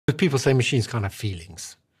people say machines can't have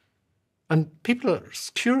feelings. And people are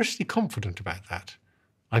curiously confident about that.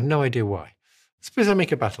 I have no idea why. Suppose I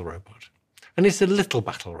make a battle robot, and it's a little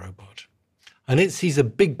battle robot, and it sees a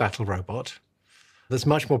big battle robot that's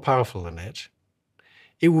much more powerful than it.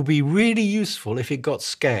 It would be really useful if it got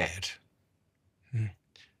scared.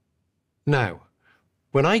 Now,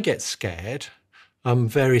 when I get scared,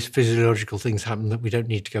 various physiological things happen that we don't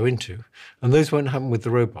need to go into, and those won't happen with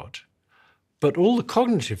the robot. But all the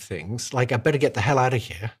cognitive things, like I better get the hell out of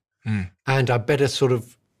here, and I better sort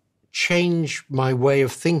of change my way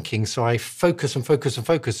of thinking so I focus and focus and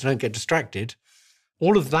focus and don't get distracted,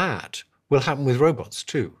 all of that will happen with robots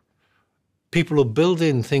too. People will build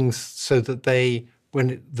in things so that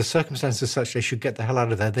when the circumstances are such they should get the hell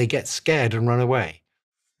out of there, they get scared and run away.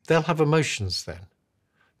 They'll have emotions then.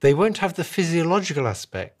 They won't have the physiological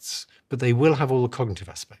aspects, but they will have all the cognitive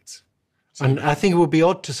aspects. And I think it would be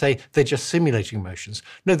odd to say they're just simulating emotions.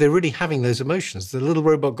 No, they're really having those emotions. The little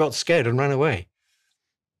robot got scared and ran away.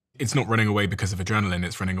 It's not running away because of adrenaline.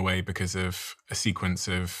 It's running away because of a sequence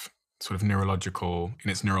of sort of neurological, in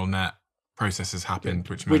its neural net, processes happened,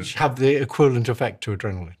 which have the equivalent effect to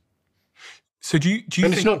adrenaline. So do you think...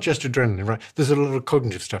 And it's not just adrenaline, right? There's a lot of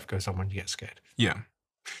cognitive stuff goes on when you get scared. Yeah.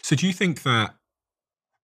 So do you think that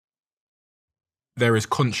there is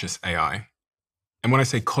conscious AI? And when I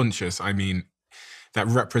say conscious, I mean that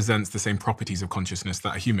represents the same properties of consciousness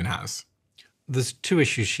that a human has. There's two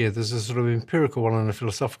issues here. There's a sort of empirical one and a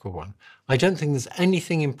philosophical one. I don't think there's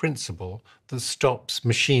anything in principle that stops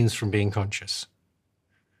machines from being conscious.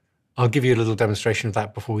 I'll give you a little demonstration of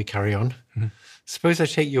that before we carry on. Suppose I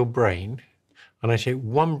take your brain and I take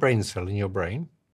one brain cell in your brain